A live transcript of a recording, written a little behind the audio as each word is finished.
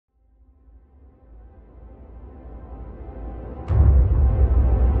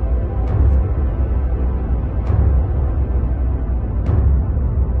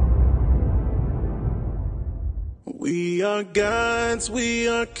are gods, we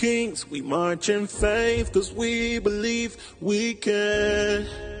are kings. We march in faith cause we believe we can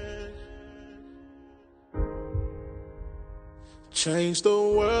change the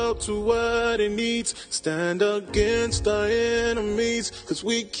world to what it needs. Stand against our enemies cause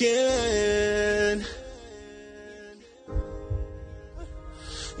we can.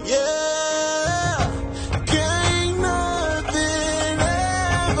 Yeah, can't nothing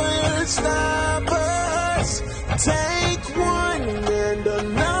ever stop us. Take one and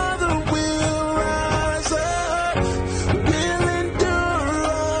another will rise up. We'll endure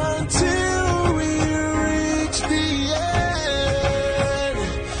until we reach the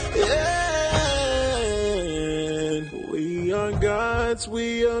end. We are gods,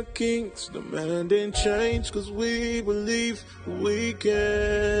 we are kings, demanding change cause we believe we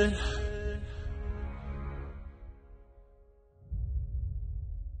can.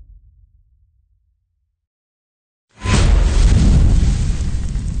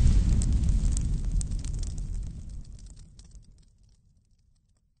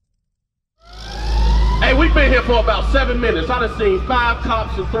 We've been here for about 7 minutes. I done seen 5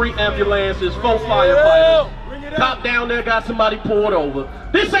 cops and 3 ambulances, 4 firefighters. Cop down there got somebody pulled over.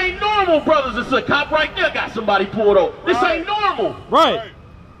 This ain't normal, brothers. It's a cop right there got somebody pulled over. This ain't normal. Right.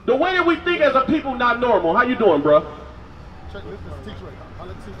 The way that we think as a people not normal. How you doing, bro?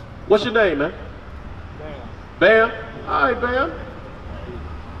 What's your name, man? Bam. Bam? All right, Bam.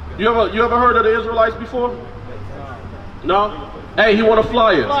 You ever heard of the Israelites before? No? Hey, he want a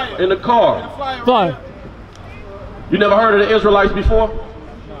flyer in the car. Flyer. You never heard of the Israelites before?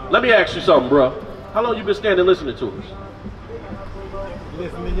 Let me ask you something, bro. How long you been standing listening to us?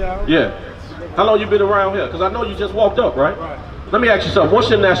 Listening, y'all? Yeah. How long you been around here? Because I know you just walked up, right? Let me ask you something. What's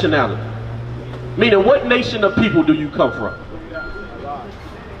your nationality? Meaning, what nation of people do you come from?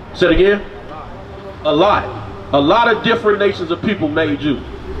 Say it again? A lot. A lot of different nations of people made you.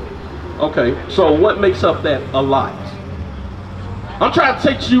 Okay, so what makes up that a lot? I'm trying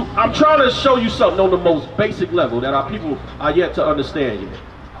to show you something on the most basic level that our people are yet to understand yet.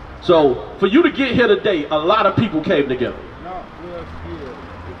 So, for you to get here today, a lot of people came together. No, well, yeah,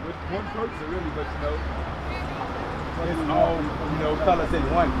 with one person really, but it's all, colors in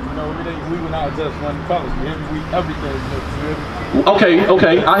one. We were not just one color. Everything,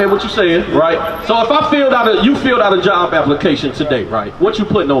 Okay, I hear what you're saying, right? So if you filled out a job application today, right? What you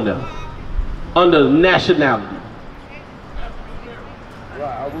putting on there? Under nationality.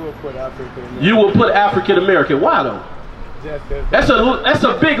 I will put African American. You will put African American. Why though? That's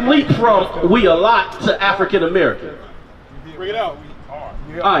a big leap from we a lot to African American. Bring it out. All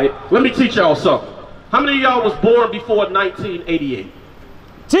right, let me teach y'all something. How many of y'all was born before 1988?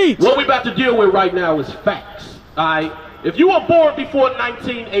 Teach. What we about to deal with right now is facts. All right. If you were born before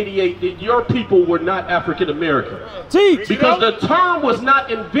 1988, then your people were not African American. Teach. Because the term was not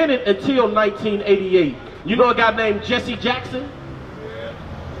invented until 1988. You know a guy named Jesse Jackson?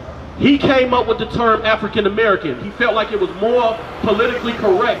 He came up with the term African American. He felt like it was more politically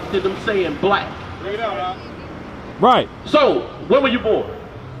correct than them saying black. Bring it out, right. So, when were you born?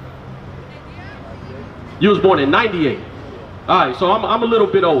 You was born in 98. All right, so I'm a little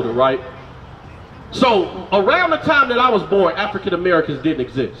bit older, right? So, around the time that I was born, African Americans didn't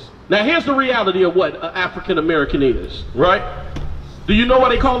exist. Now, here's the reality of what an African American is, right? Do you know why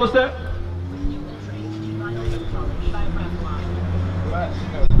they call us that?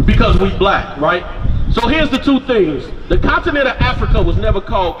 Because we black, right? So here's the two things. The continent of Africa was never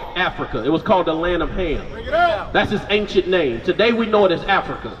called Africa. It was called the land of Ham. That's its ancient name. Today we know it as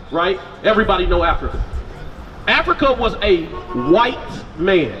Africa, right? Everybody know Africa. Africa was a white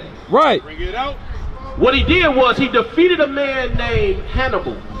man. Right. Bring it out. What he did was he defeated a man named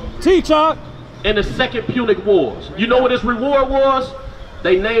Hannibal. Teach, Chuck. In the Second Punic Wars. You know what his reward was?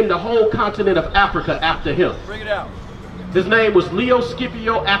 They named the whole continent of Africa after him. Bring it out. His name was Leo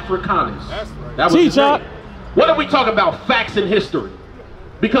Scipio Africanus. That's right. That was his name. What are we talking about? Facts and history.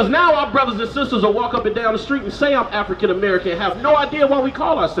 Because now our brothers and sisters will walk up and down the street and say I'm African American and have no idea why we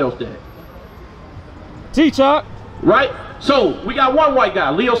call ourselves that. Teach, Chuck. Right? So we got one white guy,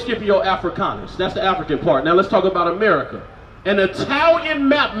 Leo Scipio Africanus. That's the African part. Now let's talk about America. An Italian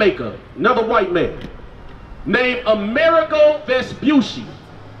map maker, another white man, named Amerigo Vespucci.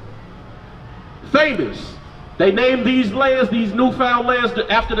 Famous. They named these lands, these newfound lands,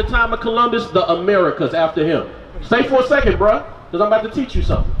 after the time of Columbus, the Americas after him. Stay for a second, bruh, because I'm about to teach you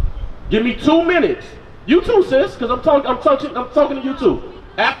something. Give me 2 minutes. You too, sis, because I'm talking to you too.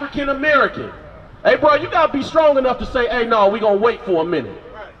 African American. Hey, bro, you gotta be strong enough to say, hey, no, we gonna wait for a minute.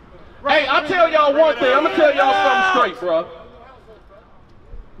 Hey, I'll tell y'all one thing. I'm gonna tell y'all something straight, bro.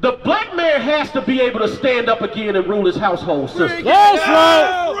 The black man has to be able to stand up again and rule his household system. That's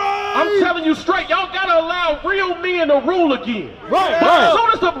right. I'm telling you straight, y'all gotta allow real men to rule again. Right, But as right. soon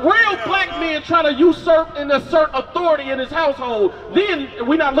as the real black men try to usurp and assert authority in his household, then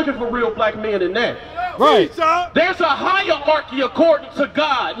we're not looking for real black men in that. Right. There's a hierarchy according to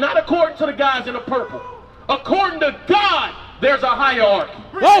God, not according to the guys in the purple. According to God, there's a hierarchy.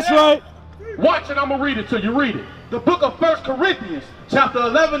 That's right. Watch it, I'm gonna read it to you. Read it. The book of 1 Corinthians, chapter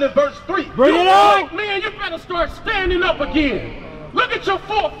 11 and verse 3. Bring it Black out. men, you better start standing up again. Look at your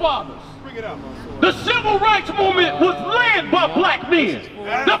forefathers. Bring it out. The civil rights movement was led by black men.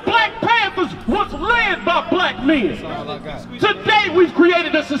 The Black Panthers was led by black men. Today we've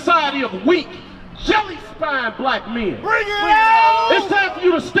created a society of weak, jelly-spine black men. Bring it out. It's time for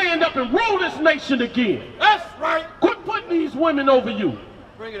you to stand up and rule this nation again. That's right. Quit putting these women over you.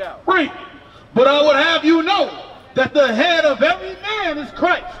 Bring it out. Read. But I would have you know that the head of every man is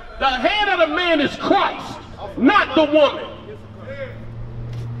Christ. The head of the man is Christ, not the woman.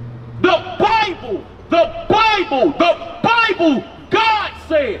 The Bible, God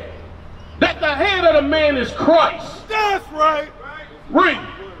said that the head of the man is Christ. That's right. Read.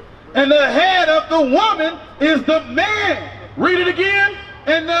 And the head of the woman is the man. Read it again.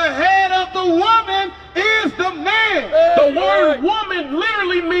 And the head of the woman is the man. The word woman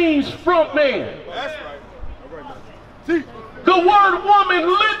literally means front man. That's right. All right, see. The word woman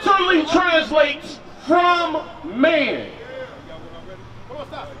literally translates from man.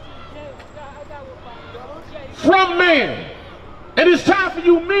 From man. And it's time for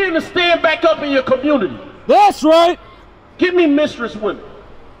you men to stand back up in your community. That's right. Give me mistress women.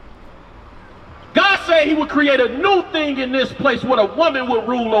 God said he would create a new thing in this place where a woman would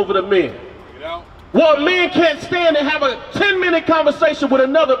rule over the men. Well, a man can't stand and have a 10-minute conversation with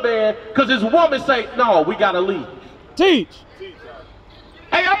another man because his woman say, no, we gotta leave. Teach.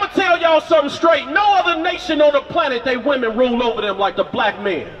 Hey, I'm gonna tell y'all something straight. No other nation on the planet, they women rule over them like the black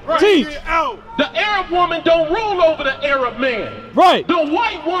man. Teach. The Arab woman don't rule over the Arab man. Right. The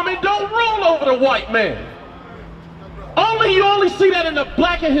white woman don't rule over the white man. You only see that in the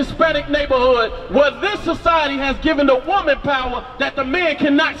black and Hispanic neighborhood where this society has given the woman power that the man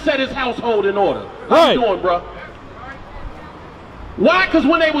cannot set his household in order. How you doing, bro? Why? Because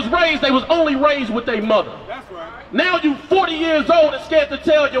when they was only raised with their mother. That's right. Now you 40 years old and scared to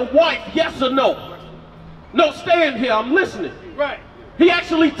tell your wife yes or no. No, stand here, I'm listening. Right. He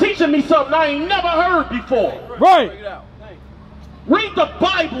actually teaching me something I ain't never heard before. Right. Read the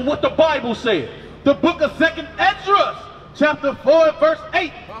Bible, what the Bible says. The book of 2nd Ezra, chapter 4 and verse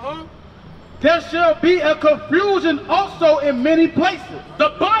 8. There shall be a confusion also in many places.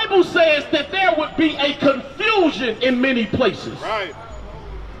 The Bible says that there would be a confusion in many places. Right.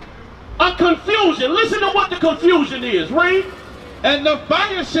 A confusion. Listen to what the confusion is. Read. And the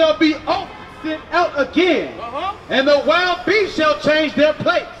fire shall be sent out again. And the wild beasts shall change their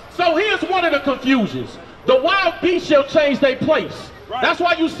place. So here's one of the confusions. The wild beasts shall change their place. Right. That's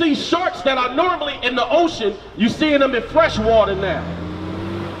why you see sharks that are normally in the ocean, you seeing them in fresh water now.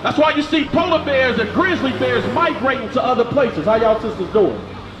 That's why you see polar bears and grizzly bears migrating to other places. How y'all sisters doing?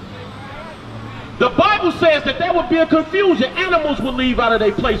 The Bible says that there would be a confusion. Animals will leave out of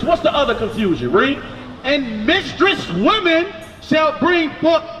their place. What's the other confusion? Read. And mistress women shall bring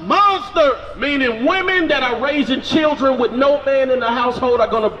forth monsters. Meaning women that are raising children with no man in the household are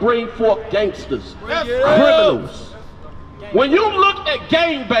going to bring forth gangsters, criminals. When you look at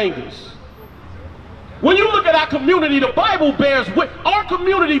gangbangers, when you look at our community, the Bible our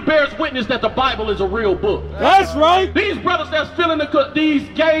community bears witness that the Bible is a real book. That's right. These brothers that's filling these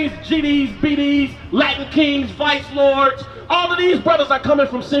gays, GDs, BDs, Latin kings, vice lords, all of these brothers are coming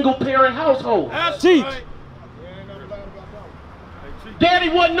from single parent households. Teach. Daddy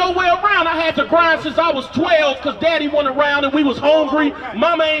wasn't nowhere around. I had to grind since I was 12 because daddy wasn't around and we was hungry.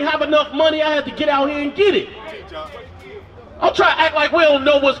 Mama ain't have enough money. I had to get out here and get it. I'll try to act like we don't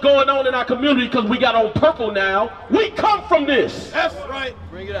know what's going on in our community because we got on purple now. We come from this. That's right.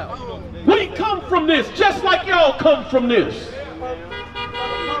 Bring it out. We come from this, just like y'all come from this.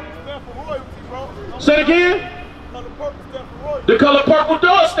 Say it again. The color purple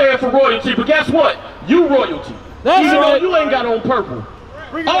does stand for royalty, but guess what? You royalty. That's Even right. though you ain't got on purple.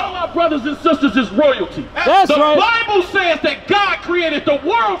 All our brothers and sisters is royalty. That's the right. Bible says that God created the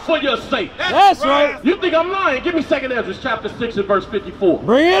world for your sake. That's right. You think I'm lying? Give me 2nd Ezra chapter 6 and verse 54.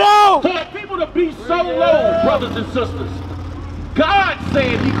 Bring it out. For people to be so low, brothers and sisters, God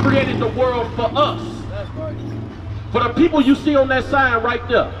said he created the world for us. For the people you see on that sign right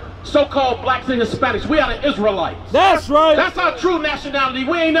there, so-called blacks and Hispanics, we are the Israelites. That's right. That's our true nationality.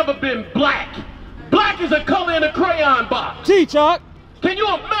 We ain't never been black. Black is a color in a crayon box. Teach, Chuck. Can you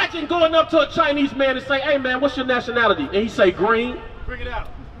imagine going up to a Chinese man and say, hey man, what's your nationality? And he say green? Bring it out.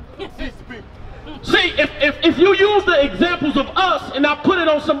 See, if you use the examples of us and I put it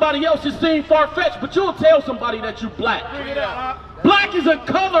on somebody else, it seems far-fetched, but you'll tell somebody that you black. Bring it out. Black is a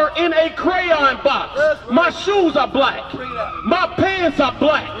color in a crayon box. My shoes are black. My pants are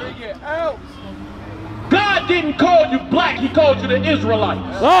black. Bring it out. God didn't call you black, he called you the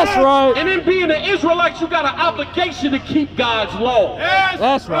Israelites. That's right. And in being the Israelites, you got an obligation to keep God's law. Yes.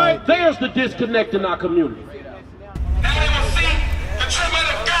 That's right. There's the disconnect in our community. Now they will see the treatment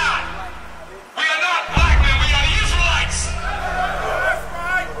of God. We are not black men, we are the Israelites. That's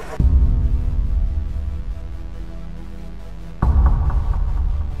right.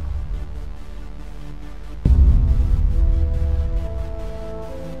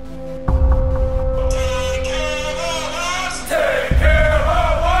 Take care of us. Take care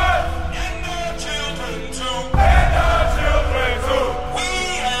of us. And our children too. And our children too. We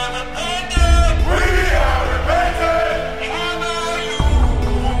have repented. We have repented. How are you?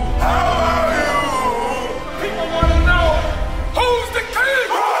 How are you? People want to know who's the king.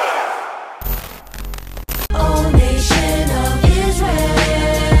 Oh, nation of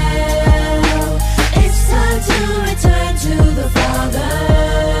Israel, it's time to return to the Father.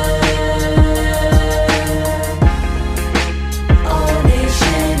 Oh,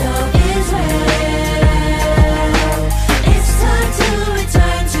 nation of Israel, it's time to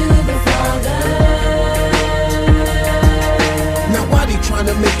return to the Father. Now why they trying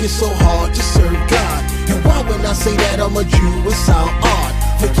to make it so hard to serve God? And why when I say that I'm a Jew it sound odd?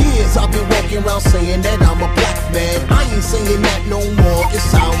 For years I've been walking around saying that I'm a black man. I ain't saying that no more, it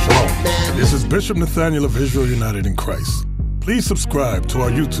sounds wrong, man. This is Bishop Nathaniel of Israel United in Christ. Please subscribe to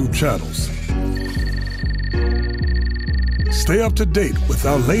our YouTube channels. Stay up to date with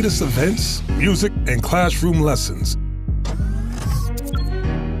our latest events, music, and classroom lessons.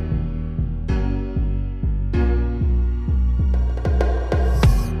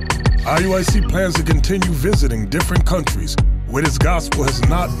 IUIC plans to continue visiting different countries where this gospel has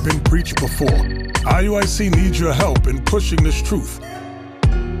not been preached before. IUIC needs your help in pushing this truth.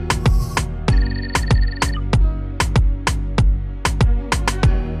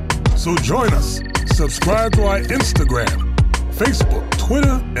 So join us. Subscribe to our Instagram, Facebook,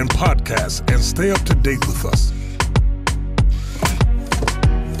 Twitter, and podcasts, and stay up to date with us.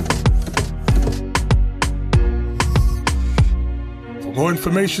 For more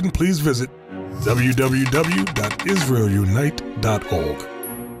information, please visit www.israelunite.org.